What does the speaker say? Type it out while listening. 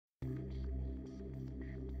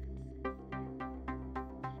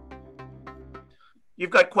You've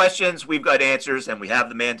got questions, we've got answers, and we have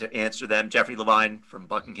the man to answer them. Jeffrey Levine from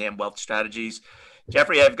Buckingham Wealth Strategies.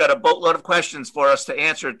 Jeffrey, I've got a boatload of questions for us to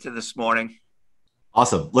answer to this morning.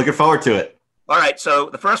 Awesome. Looking forward to it. All right, so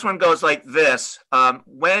the first one goes like this.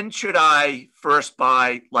 When should I first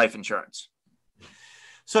buy life insurance?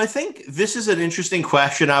 So I think this is an interesting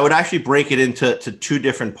question. I would actually break it into two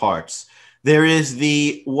different parts. There is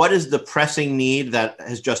what is the pressing need that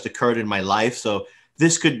has just occurred in my life? So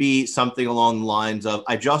this could be something along the lines of,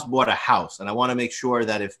 I just bought a house and I want to make sure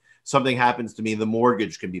that if something happens to me, the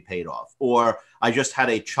mortgage can be paid off. Or I just had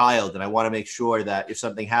a child and I want to make sure that if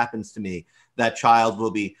something happens to me, that child will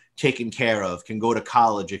be taken care of, can go to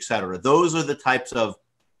college, et cetera. Those are the types of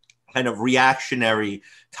kind of reactionary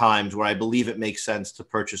times where I believe it makes sense to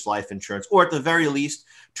purchase life insurance, or at the very least,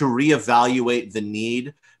 to reevaluate the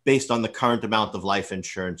need based on the current amount of life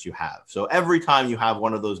insurance you have. So every time you have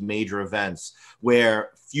one of those major events where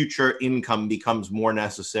future income becomes more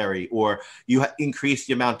necessary, or you increase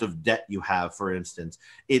the amount of debt you have, for instance,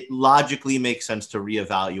 it logically makes sense to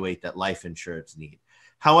reevaluate that life insurance need.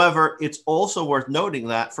 However, it's also worth noting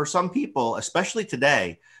that for some people, especially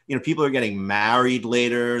today, people are getting married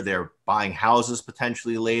later, they're buying houses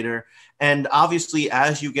potentially later. And obviously,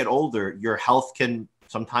 as you get older, your health can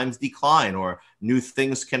sometimes decline or new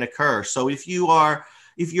things can occur. So if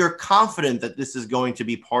you're confident that this is going to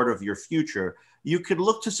be part of your future, you could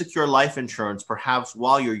look to secure life insurance perhaps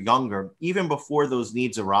while you're younger, even before those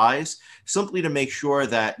needs arise, simply to make sure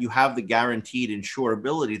that you have the guaranteed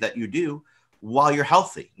insurability that you do while you're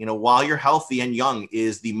healthy. While you're healthy and young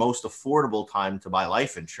is the most affordable time to buy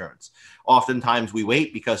life insurance. Oftentimes we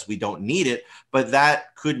wait because we don't need it, but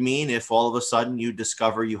that could mean if all of a sudden you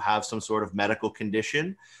discover you have some sort of medical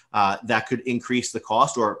condition that could increase the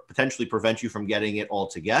cost or potentially prevent you from getting it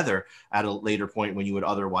altogether at a later point when you would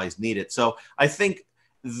otherwise need it. So I think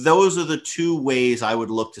those are the two ways I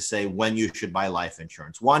would look to say when you should buy life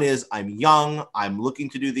insurance. One is I'm young, I'm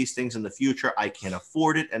looking to do these things in the future, I can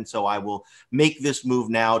afford it, and so I will make this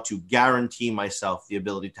move now to guarantee myself the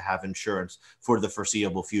ability to have insurance for the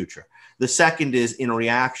foreseeable future. The second is in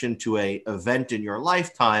reaction to an event in your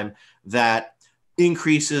lifetime that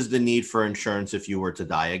increases the need for insurance if you were to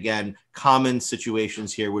die. Again, common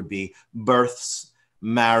situations here would be births,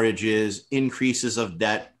 marriages, increases of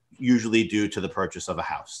debt, usually due to the purchase of a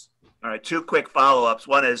house. All right, two quick follow-ups.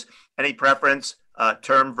 One is any preference,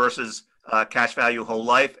 term versus cash value whole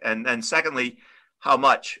life? And then secondly, how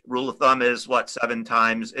much? Rule of thumb is what, 7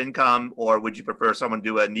 times income, or would you prefer someone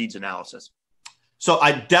do a needs analysis? So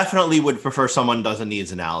I definitely would prefer someone does a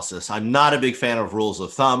needs analysis. I'm not a big fan of rules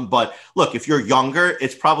of thumb, but look, if you're younger,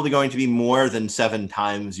 it's probably going to be more than 7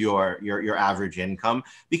 times your average income,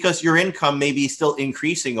 because your income may be still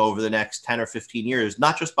increasing over the next 10 or 15 years,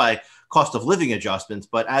 not just by cost of living adjustments,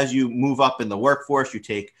 but as you move up in the workforce, you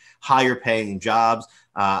take higher paying jobs.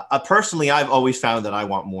 Personally, I've always found that I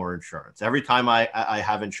want more insurance. Every time I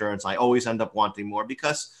have insurance, I always end up wanting more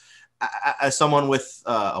because as someone with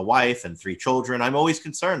a wife and 3 children, I'm always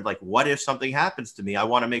concerned, like, what if something happens to me? I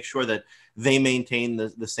want to make sure that they maintain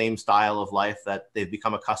the same style of life that they've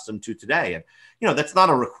become accustomed to today. And, that's not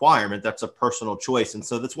a requirement. That's a personal choice. And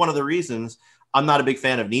so that's one of the reasons I'm not a big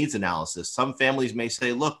fan of needs analysis. Some families may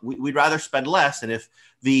say, look, we'd rather spend less. And if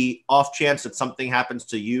the off chance that something happens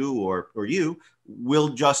to you or you, we'll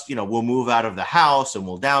just, we'll move out of the house and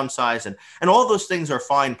we'll downsize. And all those things are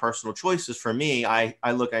fine personal choices. For me, I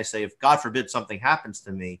say, if God forbid something happens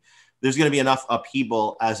to me, there's going to be enough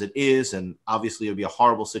upheaval as it is. And obviously it would be a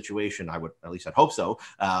horrible situation. I'd hope so,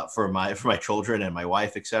 for my children and my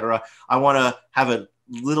wife, et cetera. I want to have a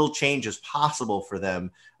little change as possible for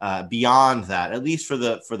them beyond that, at least for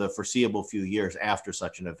the foreseeable few years after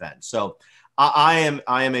such an event. So I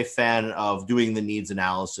am a fan of doing the needs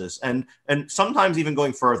analysis and sometimes even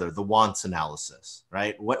going further, the wants analysis,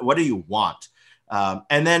 right? What do you want?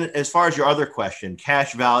 And then as far as your other question,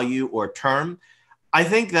 cash value or term, I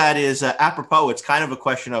think that is apropos. It's kind of a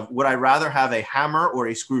question of, would I rather have a hammer or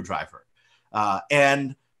a screwdriver?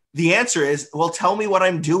 And the answer is, well, tell me what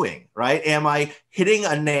I'm doing, right? Am I hitting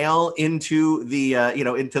a nail into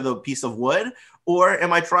the piece of wood, or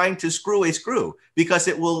am I trying to screw a screw? Because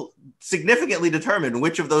it will significantly determine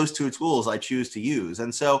which of those two tools I choose to use.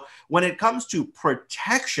 And so when it comes to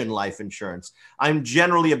protection life insurance, I'm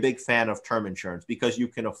generally a big fan of term insurance because you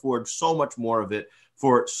can afford so much more of it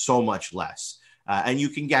for so much less. And you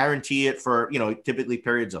can guarantee it for, typically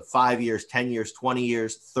periods of 5 years, 10 years, 20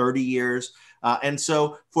 years, 30 years. And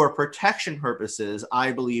so for protection purposes,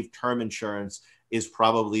 I believe term insurance is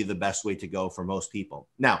probably the best way to go for most people.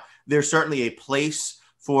 Now, there's certainly a place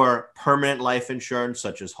for permanent life insurance,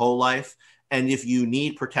 such as whole life. And if you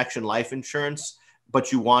need protection life insurance,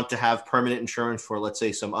 but you want to have permanent insurance for, let's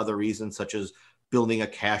say, some other reasons, such as building a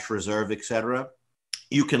cash reserve, etc.,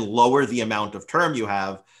 you can lower the amount of term you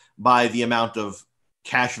have by the amount of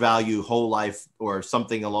cash value, whole life, or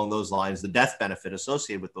something along those lines, the death benefit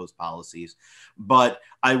associated with those policies. But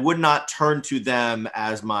I would not turn to them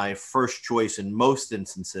as my first choice in most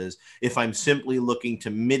instances if I'm simply looking to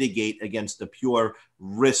mitigate against the pure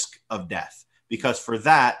risk of death. Because for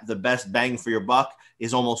that, the best bang for your buck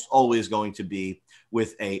is almost always going to be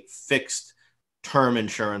with a fixed term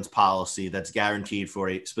insurance policy that's guaranteed for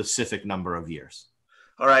a specific number of years.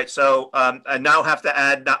 All right, so I now have to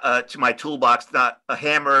add to my toolbox not a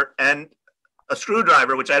hammer and a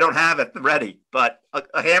screwdriver, which I don't have at the ready, but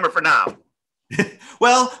a hammer for now.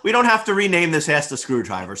 Well, we don't have to rename this as the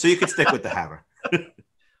screwdriver, so you can stick with the hammer.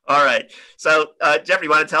 All right. So, Jeffrey,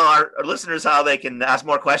 you want to tell our listeners how they can ask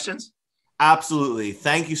more questions? Absolutely.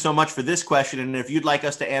 Thank you so much for this question. And if you'd like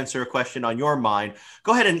us to answer a question on your mind,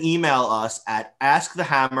 go ahead and email us at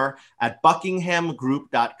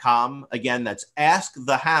askthehammer@buckinghamgroup.com. Again, that's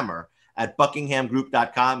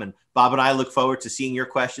askthehammer@buckinghamgroup.com. And Bob and I look forward to seeing your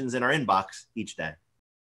questions in our inbox each day.